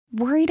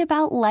Worried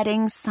about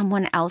letting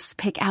someone else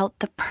pick out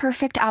the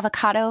perfect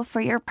avocado for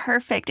your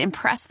perfect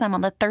impress them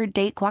on the third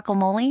date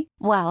guacamole?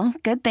 Well,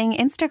 good thing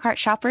Instacart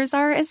shoppers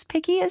are as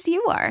picky as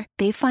you are.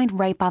 They find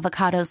ripe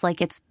avocados like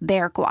it's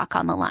their guac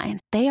on the line.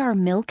 They are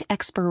milk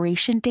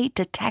expiration date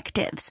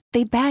detectives.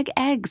 They bag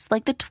eggs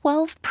like the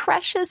 12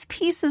 precious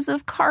pieces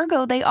of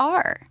cargo they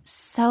are.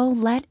 So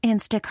let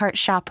Instacart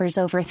shoppers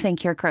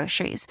overthink your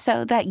groceries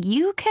so that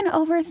you can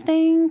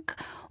overthink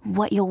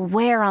what you'll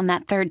wear on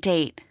that third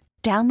date.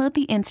 Download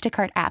the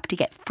Instacart app to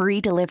get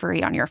free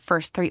delivery on your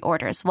first 3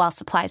 orders while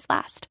supplies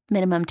last.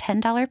 Minimum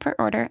 $10 per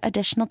order.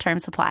 Additional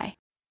terms apply.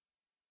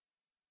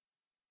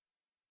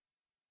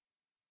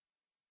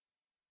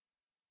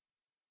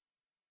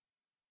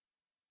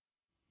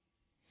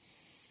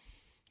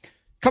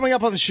 Coming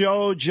up on the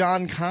show,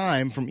 John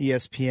Keim from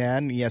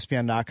ESPN,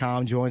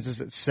 ESPN.com, joins us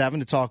at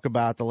 7 to talk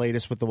about the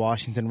latest with the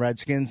Washington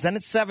Redskins. Then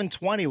at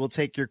 7:20, we'll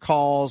take your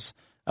calls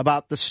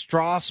about the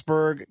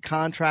Strasburg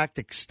contract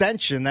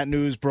extension. That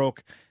news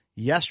broke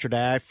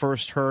yesterday. I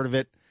first heard of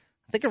it,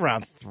 I think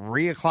around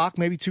 3 o'clock,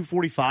 maybe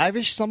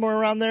 2:45-ish, somewhere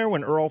around there,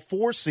 when Earl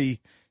Forsey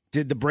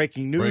did the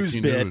breaking news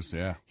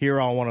here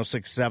on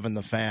 106.7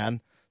 The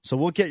Fan. So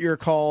we'll get your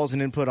calls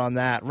and input on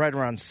that right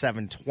around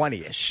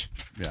 7:20-ish.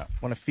 Yeah.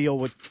 Want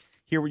to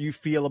hear what you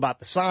feel about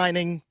the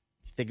signing.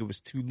 You think it was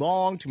too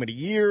long, too many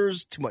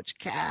years, too much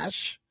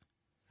cash?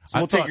 So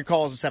we'll take your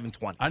calls at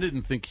 7:20. I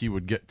didn't think he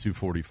would get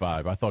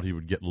 245. I thought he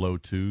would get low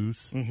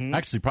twos. Mm-hmm.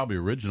 Actually, probably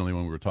originally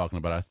when we were talking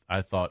about it,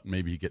 I thought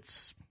maybe he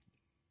gets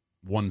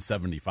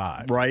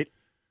 175. Right.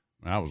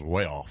 I was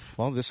way off.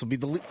 Well, this will be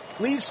the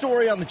lead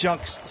story on the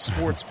Junks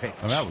sports page.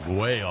 That was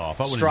way off.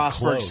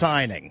 Strasburg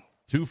signing.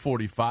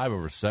 245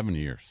 over 7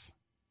 years.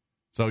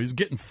 So he's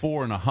getting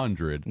 4 and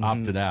 100,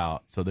 opted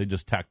out. So they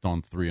just tacked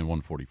on 3 and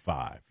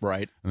 145.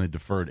 Right. And they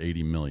deferred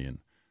 $80 million.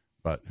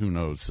 But who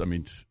knows? I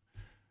mean,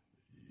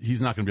 he's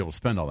not going to be able to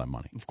spend all that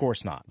money. Of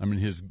course not. I mean,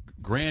 his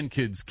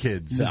grandkids'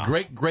 kids, his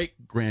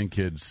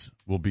great-great-grandkids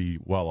will be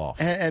well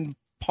off. And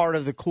part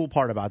of the cool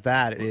part about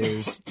that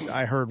is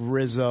I heard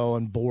Rizzo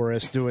and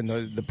Boris doing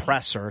the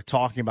presser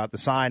talking about the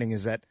signing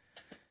is that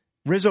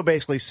Rizzo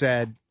basically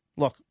said,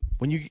 look,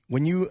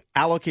 when you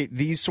allocate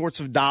these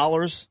sorts of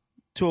dollars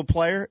to a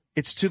player,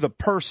 it's to the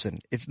person.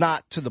 It's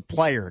not to the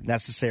player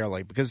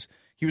necessarily, because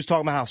he was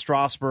talking about how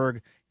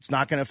Strasburg, it's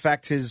not going to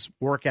affect his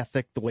work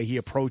ethic, the way he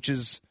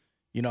approaches,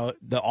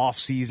 the off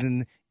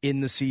season,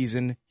 in the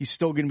season. He's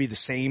still going to be the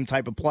same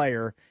type of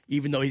player,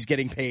 even though he's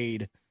getting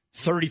paid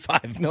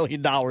 $35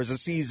 million a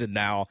season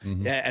now,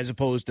 as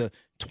opposed to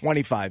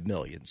 $25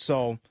 million.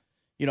 So,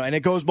 and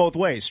it goes both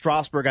ways.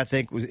 Strasburg, I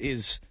think,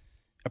 is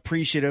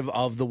appreciative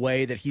of the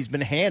way that he's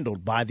been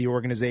handled by the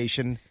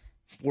organization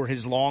for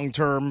his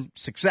long-term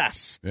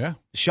success. Yeah.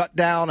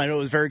 Shutdown, I know it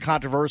was very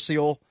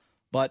controversial,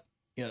 but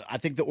I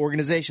think the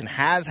organization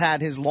has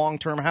had his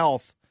long-term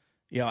health,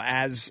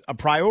 as a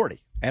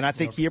priority, and I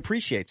think he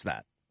appreciates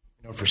that.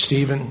 For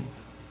Steven,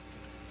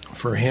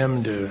 for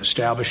him to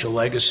establish a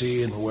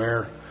legacy and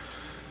wear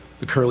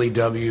the Curly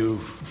W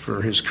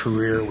for his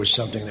career was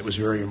something that was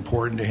very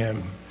important to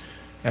him,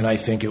 and I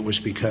think it was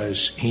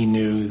because he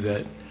knew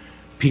that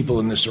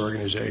people in this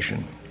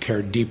organization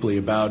cared deeply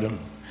about him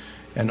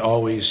and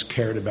always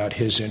cared about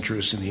his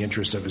interests and the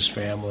interests of his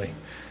family.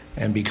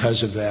 And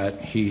because of that,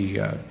 he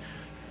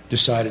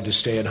decided to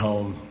stay at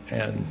home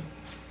and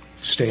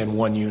stay in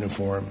one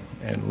uniform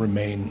and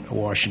remain a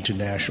Washington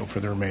National for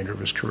the remainder of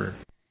his career.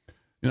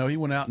 He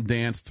went out and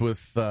danced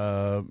with,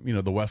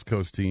 the West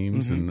Coast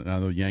teams, and I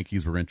know the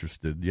Yankees were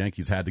interested. The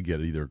Yankees had to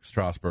get either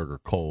Strasburg or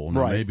Cole,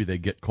 and maybe they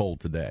get Cole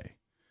today.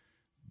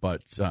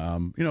 But,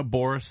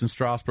 Boris and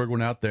Strasburg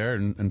went out there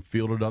and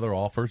fielded other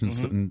offers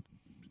and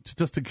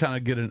just to kind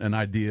of get an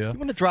idea. You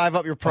want to drive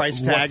up your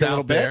price tag a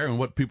little bit there and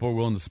what people are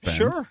willing to spend.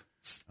 Sure.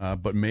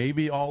 But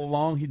maybe all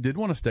along he did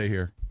want to stay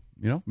here.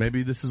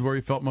 Maybe this is where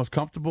he felt most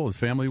comfortable. His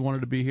family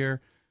wanted to be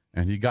here,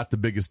 and he got the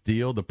biggest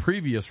deal. The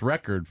previous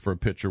record for a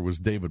pitcher was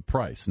David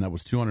Price, and that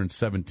was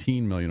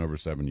 $217 million over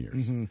 7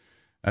 years.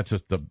 That's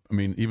just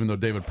even though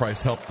David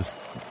Price helped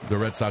the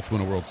Red Sox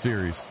win a World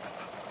Series,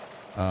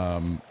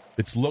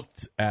 it's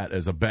looked at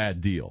as a bad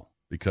deal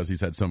because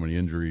he's had so many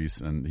injuries,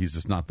 and he's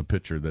just not the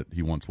pitcher that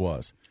he once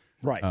was.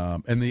 Right.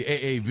 And the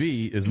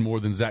AAV is more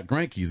than Zach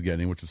Greinke's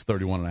getting, which is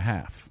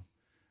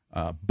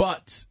 31.5.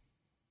 But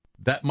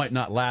that might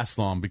not last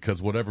long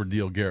because whatever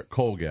deal Garrett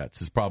Cole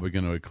gets is probably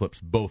going to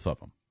eclipse both of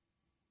them.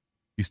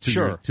 He's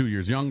 2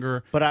 years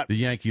younger. But the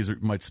Yankees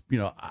might.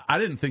 I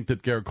didn't think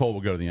that Garrett Cole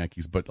would go to the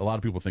Yankees, but a lot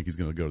of people think he's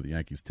going to go to the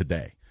Yankees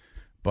today.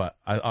 But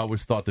I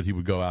always thought that he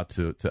would go out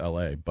to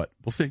L.A., but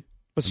we'll see.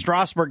 But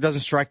Strasburg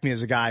doesn't strike me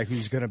as a guy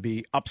who's going to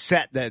be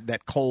upset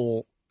that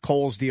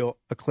Cole's deal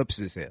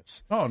eclipses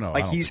his. Oh, no.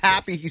 He's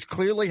happy. He's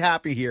clearly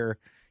happy here.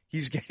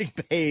 He's getting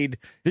paid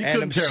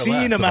an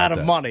obscene amount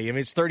of money.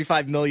 It's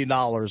 $35 million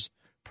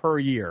per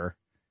year.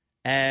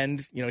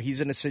 And,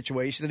 he's in a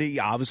situation that he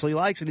obviously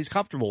likes and he's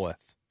comfortable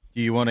with. Do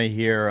you want to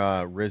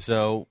hear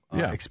Rizzo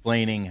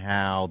explaining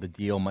how the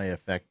deal may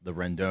affect the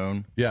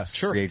Rendon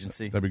free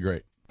agency? That'd be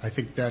great. I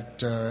think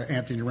that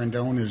Anthony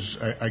Rendon is,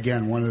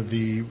 again, one of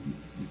the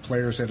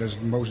players that is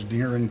most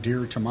near and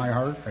dear to my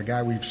heart, a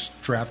guy we've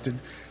drafted,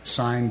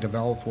 signed,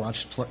 developed,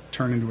 watched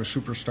turn into a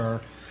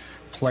superstar,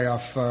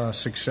 playoff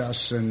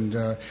success, and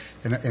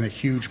a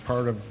huge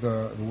part of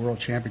the World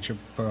Championship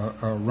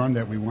run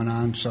that we went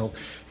on. So,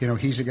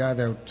 he's a guy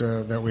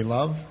that we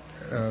love.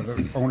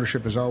 The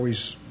ownership has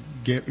always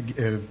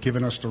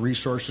given us the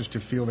resources to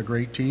field a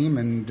great team,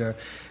 and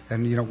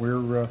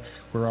we're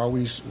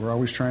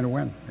always trying to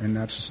win, and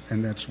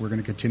that's we're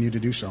going to continue to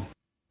do so.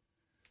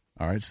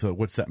 All right. So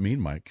what's that mean,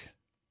 Mike?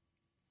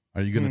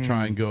 Are you going to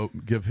try and go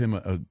give him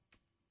a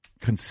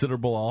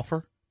considerable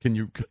offer? Can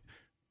you?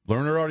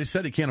 Lerner already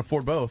said he can't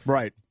afford both,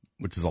 right?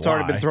 Which is a lie. It's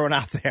already been thrown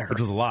out there. Which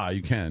is a lie.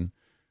 You can,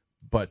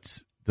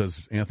 but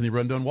does Anthony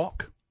Rendon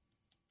walk?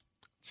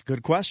 It's a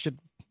good question.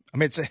 I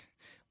mean,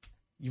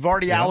 you've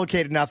already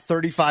allocated now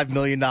 $35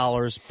 million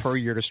per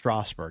year to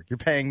Strasburg. You're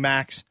paying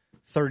Max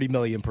 $30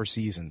 million per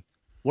season.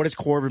 What is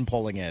Corbin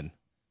pulling in?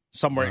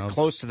 Somewhere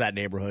close to that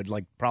neighborhood,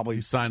 like probably.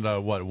 He signed a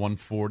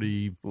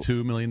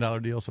 $142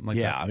 million deal, something like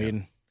that. Yeah, I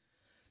mean,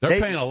 they're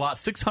paying a lot,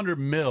 $600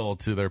 million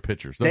to their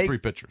pitchers. They're three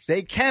pitchers.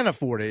 They can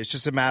afford it. It's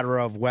just a matter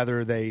of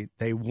whether they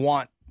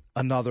want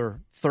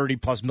another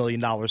 $30+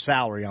 million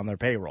salary on their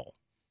payroll,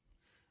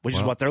 which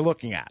is what they're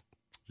looking at.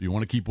 Do you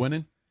want to keep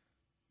winning?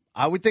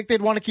 I would think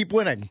they'd want to keep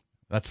winning.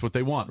 That's what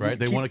they want, right?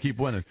 They want to keep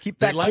winning. Keep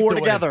that core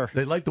together.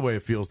 They like the way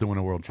it feels to win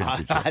a world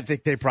championship. I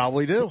think they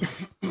probably do.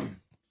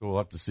 So we'll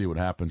have to see what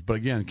happens. But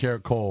again,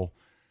 Garrett Cole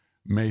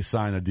may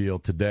sign a deal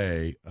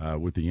today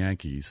with the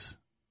Yankees.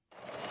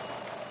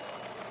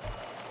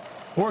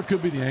 Or it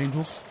could be the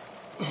Angels.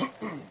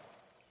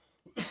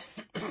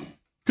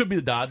 Could be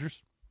the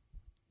Dodgers.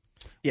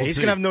 Yeah, he's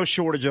going to have no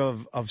shortage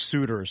of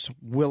suitors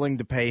willing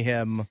to pay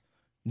him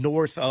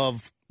north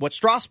of what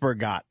Strasburg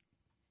got.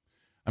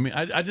 I mean,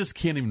 I just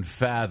can't even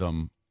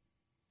fathom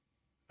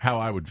how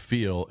I would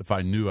feel if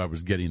I knew I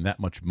was getting that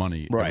much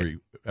money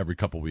every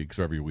couple weeks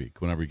or every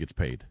week, whenever he gets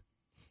paid.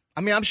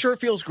 I mean, I'm sure it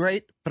feels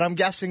great, but I'm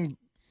guessing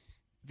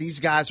these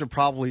guys are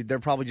probably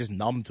just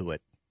numb to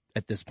it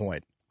at this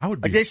point.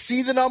 They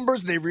see the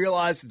numbers, they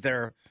realize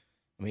that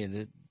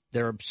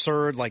they're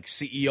absurd, like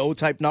CEO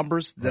type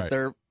numbers that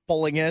they're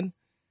pulling in.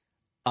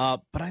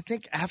 But I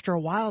think after a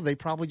while, they're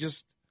probably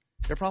just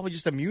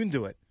immune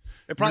to it.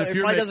 It probably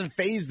doesn't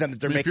faze them that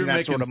they're making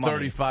that sort of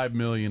money. $35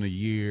 million a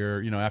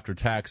year, after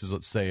taxes,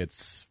 let's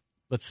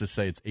just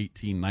say it's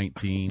 18,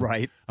 19.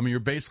 Right. I mean, you're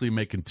basically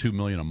making $2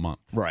 million a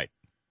month. Right.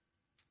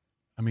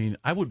 I mean,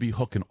 I would be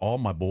hooking all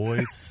my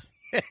boys.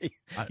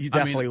 You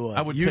definitely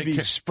would. You'd be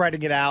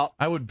spreading it out.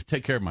 I would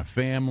take care of my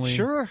family.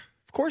 Sure,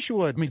 of course you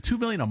would. I mean, $2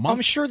 million a month.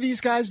 I'm sure these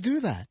guys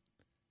do that.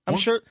 I'm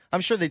sure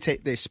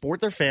they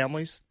support their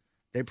families.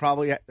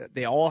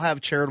 They all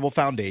have charitable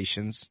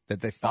foundations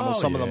that they funnel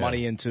some of the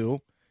money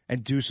into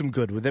and do some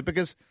good with it,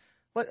 because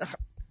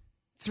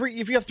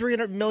if you have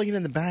 $300 million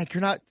in the bank,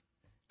 you're not.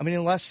 I mean,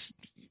 unless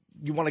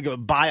you want to go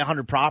buy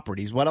 100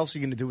 properties, what else are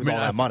you going to do with all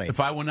that money? If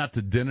I went out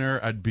to dinner,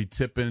 I'd be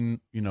tipping,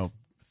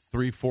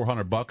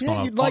 $300-$400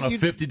 on a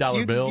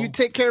 $50 bill. You'd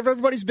take care of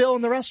everybody's bill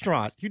in the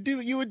restaurant.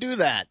 You would do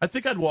that. I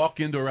think I'd walk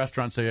into a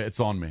restaurant and say, it's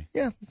on me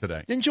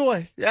today.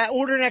 Enjoy.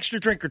 Order an extra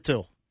drink or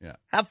two. Yeah.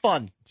 Have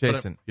fun.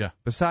 Jason,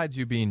 besides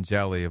you being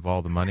jelly of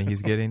all the money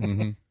he's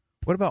getting,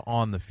 what about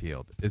on the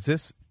field?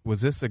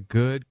 Was this a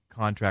good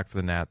contract for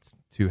the Nats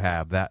to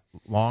have that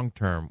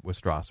long-term with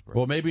Strasburg?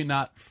 Well, maybe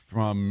not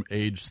from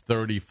age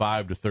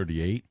 35 to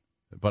 38,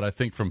 but I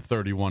think from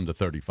 31 to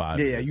 35.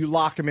 Yeah, you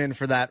lock him in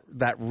for that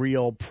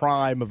real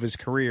prime of his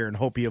career and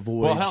hope he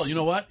avoids. Well, hell, you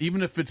know what?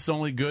 Even if it's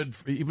only good,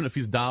 even if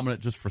he's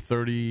dominant just for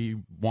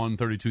 31,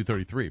 32,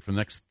 33, for the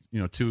next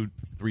 2-3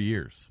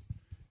 years,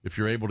 if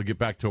you're able to get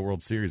back to a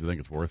World Series, I think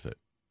it's worth it.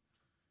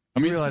 I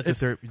mean,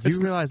 you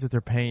realize that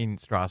they're paying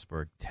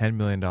Strasburg $10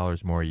 million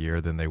more a year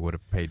than they would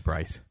have paid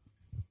Bryce?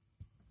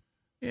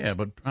 Yeah,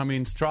 but, I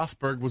mean,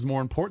 Strasburg was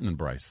more important than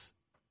Bryce.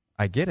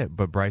 I get it,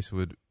 but Bryce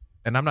would...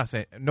 And I'm not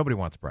saying... Nobody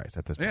wants Bryce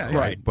at this point. Yeah,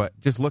 right. But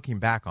just looking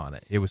back on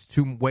it, it was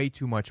way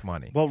too much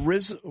money. Well,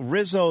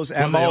 Rizzo's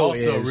MO they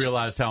also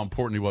realized how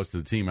important he was to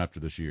the team after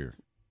this year.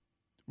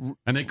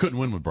 And they couldn't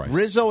win with Bryce.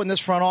 Rizzo in this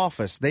front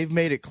office, they've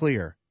made it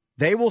clear.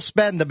 They will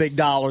spend the big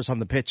dollars on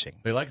the pitching.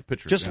 They like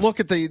pitchers. Just look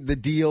at the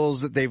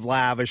deals that they've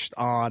lavished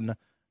on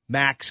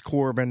Max,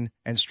 Corbin,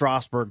 and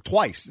Strasburg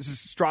twice. This is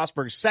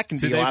Strasburg's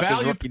second deal after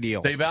his rookie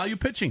deal. They value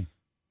pitching.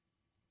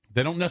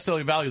 They don't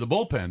necessarily value the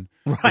bullpen,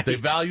 but they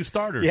value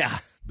starters. Yeah.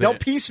 They'll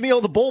piecemeal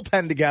the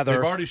bullpen together.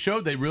 They've already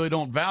showed they really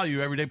don't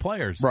value everyday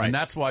players. Right. And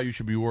that's why you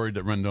should be worried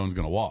that Rendon's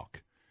going to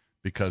walk,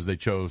 because they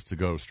chose to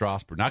go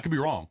Strasburg. Now, I could be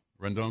wrong.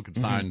 Rendon could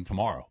sign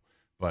tomorrow,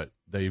 but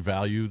they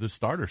value the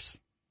starters.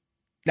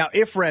 Now,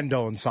 if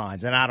Rendon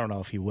signs, and I don't know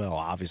if he will,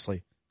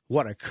 obviously,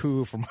 what a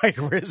coup for Mike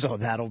Rizzo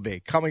that'll be.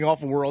 Coming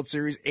off a World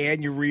Series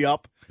and you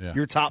re-up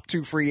your top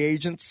two free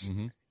agents.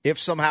 If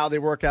somehow they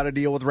work out a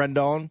deal with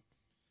Rendon,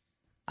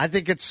 I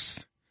think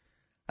it's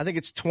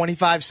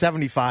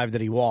 25-75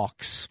 that he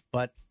walks.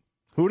 But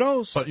Who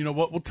knows? But you know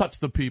what? We'll touch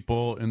the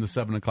people in the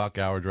 7 o'clock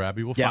hour,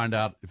 Drabby. We'll find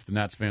out if the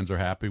Nats fans are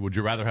happy. Would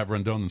you rather have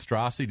Rendon than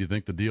Strassi? Do you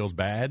think the deal's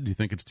bad? Do you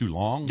think it's too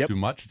long, too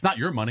much? It's not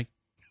your money.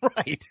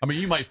 Right. I mean,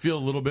 you might feel a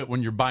little bit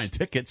when you're buying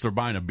tickets or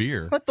buying a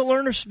beer. Let the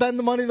learners spend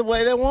the money the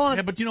way they want.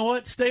 Yeah, but you know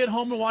what? Stay at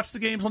home and watch the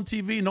games on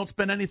TV and don't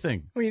spend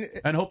anything. I mean,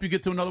 and hope you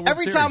get to another World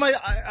Series. Every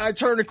time I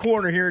turn a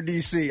corner here in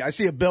D.C., I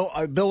see a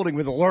building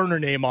with a learner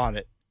name on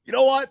it. You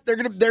know what?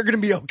 They're gonna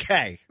be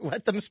okay.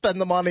 Let them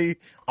spend the money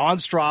on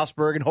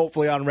Strasburg and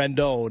hopefully on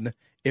Rendon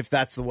if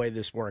that's the way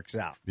this works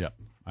out. Yeah,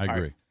 I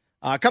agree.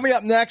 Right. Coming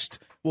up next,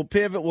 we'll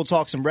pivot. We'll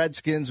talk some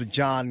Redskins with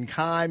John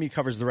Keim. He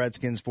covers the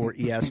Redskins for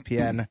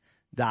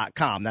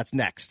ESPN.com. That's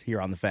next here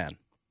on The Fan.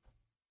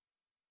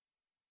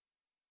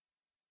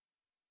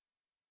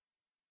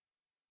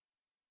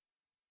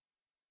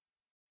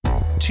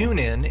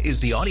 TuneIn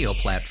is the audio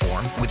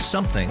platform with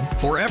something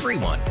for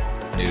everyone.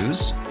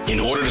 News. In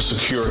order to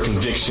secure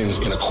convictions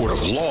in a court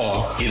of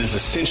law, it is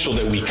essential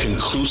that we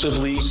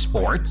conclusively.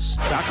 Sports.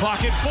 Shot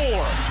clock at 4.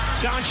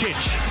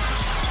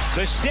 Doncic.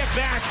 The step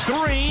back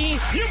 3.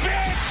 You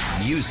bet.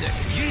 Music.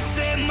 You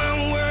set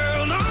my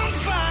world on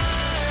fire.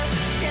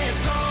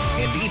 Yes,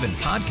 and even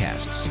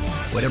podcasts.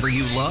 Whatever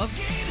you love,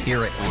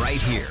 hear it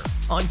right here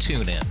on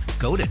TuneIn.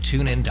 Go to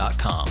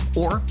TuneIn.com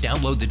or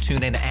download the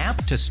TuneIn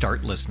app to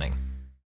start listening.